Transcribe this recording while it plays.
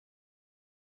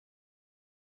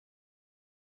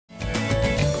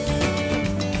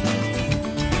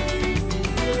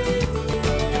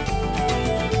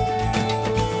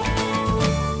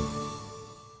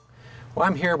Well,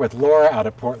 I'm here with Laura out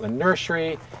at Portland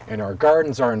Nursery, and our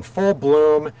gardens are in full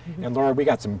bloom. And Laura, we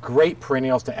got some great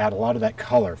perennials to add a lot of that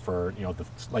color for the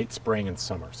late spring and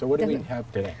summer. So what do we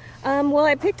have today? Well,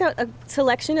 I picked out a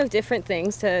selection of different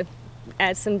things to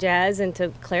add some jazz and to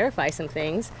clarify some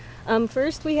things.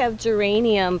 First, we have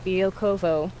geranium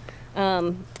Bielkovo.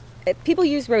 People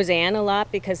use Roseanne a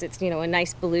lot because it's a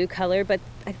nice blue color, but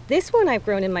this one I've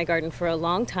grown in my garden for a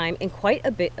long time in quite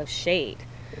a bit of shade.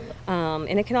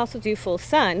 And it can also do full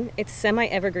sun. It's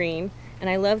semi-evergreen, and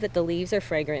I love that the leaves are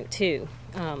fragrant too.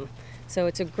 So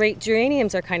it's a great,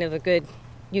 geraniums are kind of a good,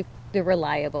 they're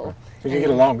reliable. So you get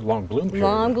a long bloom period.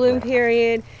 Long bloom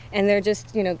period, and they're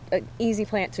just, an easy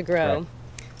plant to grow. Right.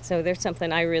 So there's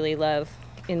something I really love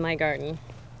in my garden.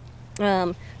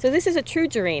 So this is a true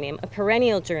geranium, a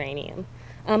perennial geranium.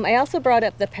 I also brought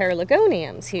up the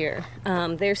pelargoniums here.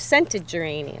 They're scented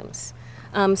geraniums.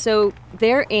 So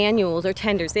they're annuals or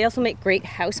tenders. They also make great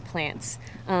house plants.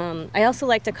 I also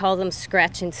like to call them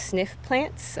scratch and sniff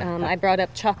plants. I brought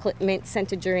up chocolate mint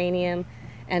scented geranium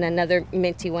and another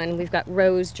minty one. We've got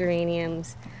rose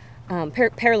geraniums,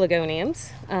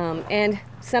 pelargoniums. And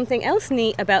something else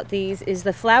neat about these is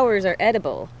the flowers are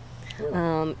edible.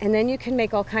 And then you can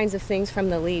make all kinds of things from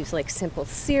the leaves, like simple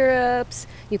syrups.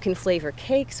 You can flavor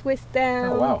cakes with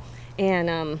them. Oh, wow.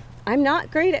 And I'm not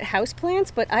great at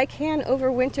houseplants, but I can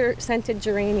overwinter scented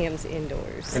geraniums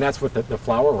indoors. And that's with the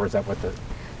flower, or is that with the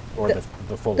foliage?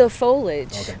 The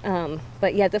foliage. Okay.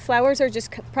 But yeah, the flowers are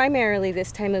just primarily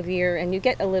this time of year, and you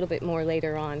get a little bit more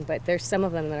later on, but there's some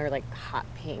of them that are like hot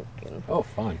pink. And oh,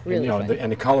 fun. Really and, fun.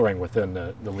 And the coloring within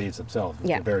the leaves themselves,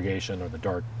 Yeah. the variegation or the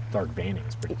dark veining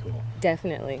is pretty cool.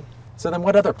 Definitely. So then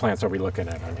what other plants are we looking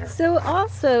at on here? So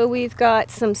also we've got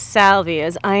some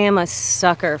salvias. I am a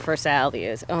sucker for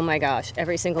salvias. Oh my gosh,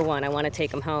 every single one. I want to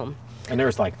take them home. And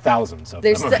there's like thousands of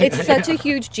them. them. It's such a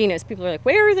huge genus. People are like,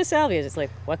 where are the salvias? It's like,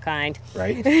 what kind?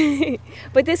 Right.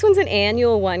 But this one's an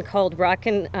annual one called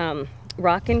Rockin'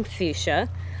 Fuchsia.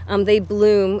 They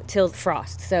bloom till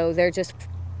frost, so they're just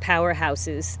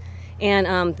powerhouses.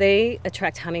 And they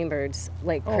attract hummingbirds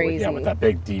like crazy. Yeah, with that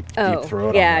big, deep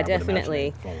throat. Yeah,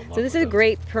 definitely. So this is a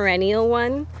great perennial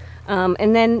one.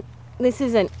 And then this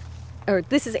is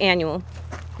annual.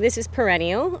 This is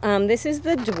perennial. This is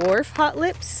the dwarf hot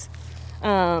lips,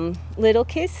 little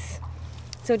kiss.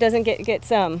 So it doesn't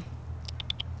get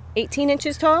 18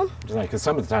 inches tall. Because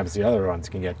some of the times the other ones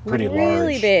can get pretty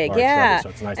really big, yeah. So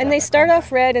it's nice and they start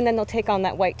off red, and then they'll take on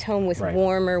that white tone with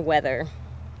warmer weather.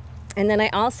 And then I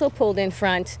also pulled in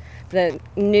front the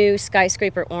new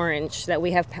skyscraper orange that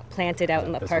we have planted out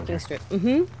in the parking strip.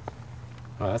 Mm-hmm.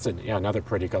 Oh, that's another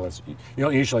pretty color. You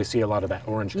don't usually see a lot of that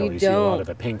orange color. You see a lot of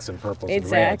the pinks and purples and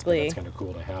reds, but that's kind of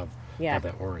cool to have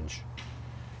that orange.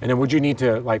 And then would you need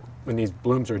to, like, when these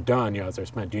blooms are done, as they're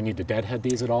spent, do you need to deadhead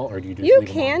these at all, or do you just leave them on?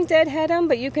 You can deadhead them,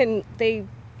 but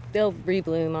they'll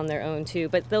rebloom on their own too,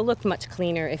 but they'll look much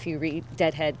cleaner if you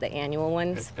deadhead the annual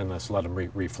ones. And let's let them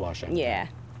reflush out. Yeah.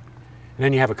 And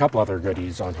then you have a couple other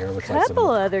goodies on here. Looks like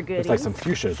some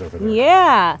fuchsias over there.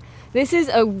 Yeah. This is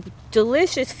a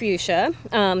delicious fuchsia,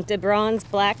 de Bronze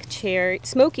Black Cherry,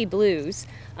 Smoky Blues,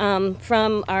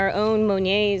 from our own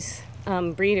Monier's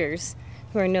breeders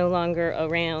who are no longer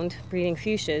around breeding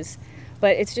fuchsias.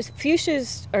 But it's just,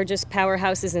 fuchsias are just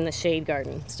powerhouses in the shade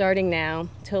garden, starting now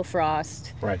till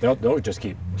frost. Right, they'll just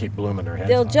keep blooming their heads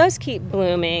They'll off. just keep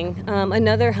blooming.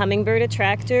 Another hummingbird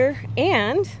attractor,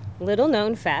 and little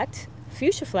known fact,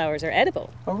 fuchsia flowers are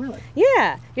edible. Oh, really?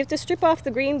 Yeah. You have to strip off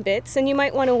the green bits, and you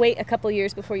might want to wait a couple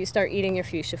years before you start eating your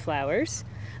fuchsia flowers.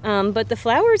 But the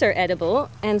flowers are edible,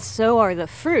 and so are the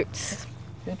fruits.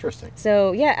 Interesting.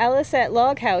 So, yeah, Alice at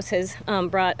Log House has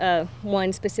brought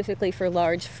one specifically for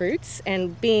large fruits,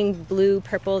 and being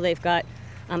blue-purple, they've got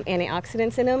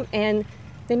antioxidants in them, and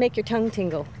they make your tongue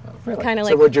tingle. Oh, really? Kinda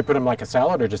so would you put them like a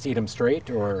salad, or just eat them straight?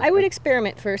 Or I would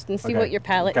experiment first and see what your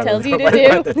palate tells you to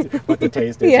do. what the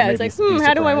taste is. Yeah, it's like,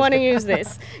 how do I want to use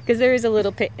this? Because there is a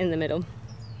little pit in the middle.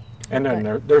 And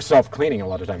then they're self-cleaning a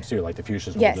lot of times too, like the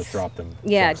fuchsias will just drop them.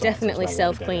 Yeah, definitely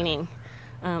self-cleaning.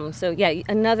 So yeah,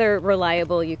 another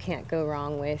reliable, you can't go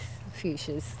wrong with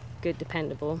fuchsias. Good,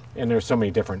 dependable. And there's so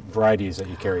many different varieties that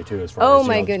you carry too, as far as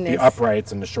my goodness, the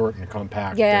uprights and the short and the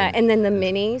compact. Yeah, and then the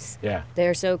minis. Yeah,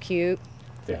 they're so cute.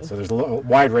 Yeah, so there's a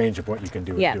wide range of what you can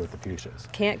do with the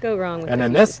fuchsias. Can't go wrong with And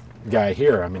then this guy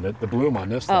here, I mean, the bloom on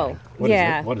this thing.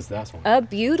 What is this one? A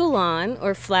Butylon,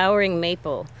 or flowering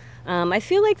maple. I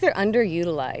feel like they're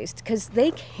underutilized because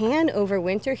they can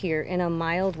overwinter here in a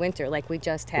mild winter like we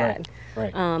just had.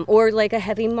 Right. Or like a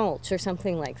heavy mulch or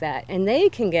something like that. And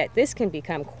this can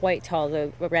become quite tall,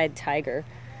 the red tiger.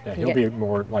 Yeah, he'll be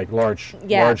more like large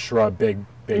shrub, big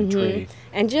big tree.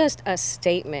 And just a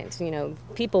statement, you know,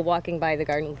 people walking by the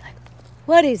garden like,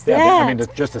 what is that? I mean,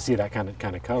 just to see that kind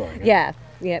of color. Yeah.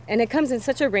 And it comes in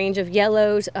such a range of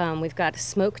yellows. We've got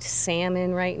smoked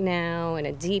salmon right now and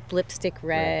a deep lipstick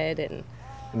red. And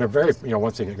they're very, you know,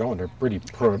 once they get going, they're pretty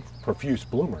profuse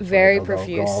bloomers. Very right?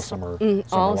 profuse. Go all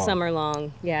summer summer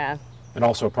long, yeah. And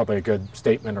also probably a good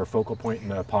statement or focal point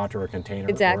in a pot or a container.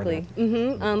 Exactly.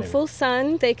 Full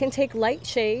sun, they can take light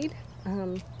shade.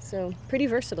 So pretty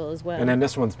versatile as well. And then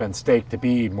this one's been staked to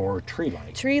be more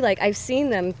tree-like. Tree-like. I've seen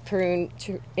them prune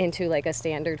into like a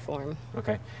standard form.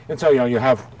 Okay. And so, you know, you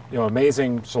have, you know,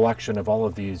 amazing selection of all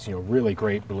of these, you know, really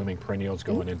great blooming perennials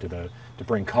going into to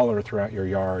bring color throughout your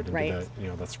yard into the, you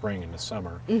know, the spring and the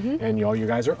summer. And, you know, you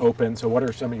guys are open. So what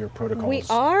are some of your protocols? We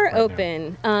are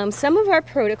open. Some of our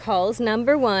protocols,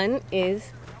 number one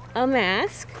is a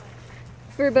mask.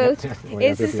 For both,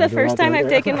 this is the first time I've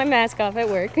taken my mask off at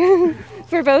work,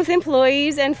 for both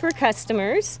employees and for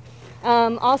customers.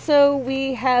 Also,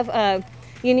 we have,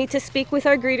 you need to speak with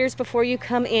our greeters before you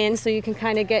come in so you can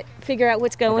kind of figure out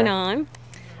what's going on.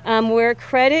 We're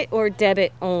credit or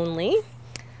debit only.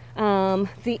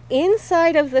 The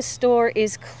inside of the store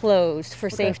is closed for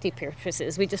safety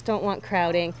purposes. We just don't want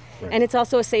crowding. And it's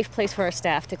also a safe place for our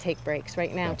staff to take breaks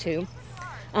right now too.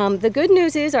 The good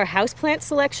news is our houseplant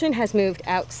selection has moved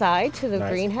outside to the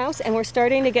greenhouse, and we're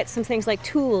starting to get some things like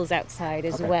tools outside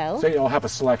as well. So you'll have a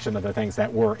selection of the things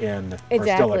that were in are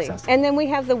still accessible. And then we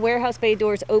have the warehouse bay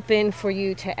doors open for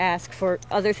you to ask for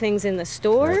other things in the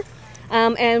store.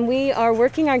 And we are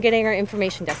working on getting our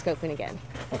information desk open again.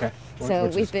 Okay. So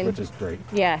which is great.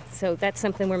 Yeah, so that's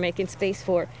something we're making space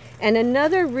for. And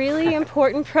another really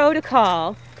important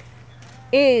protocol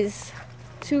is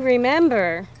to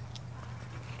remember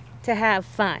to have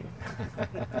fun.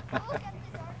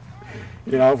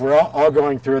 You know, if we're all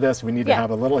going through this, we need to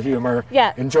have a little humor.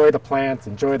 Enjoy the plants,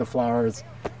 enjoy the flowers,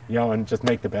 you know, and just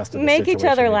make the best of the situation. Make each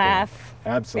other laugh.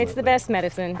 Absolutely. It's the best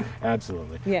medicine.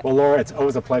 Absolutely. Well, Laura, it's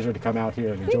always a pleasure to come out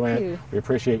here and enjoy it. We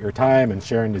appreciate your time and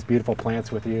sharing these beautiful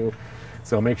plants with you.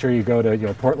 So make sure you go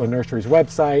to Portland Nursery's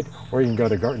website, or you can go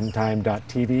to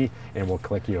gardentime.tv and we'll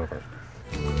click you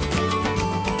over.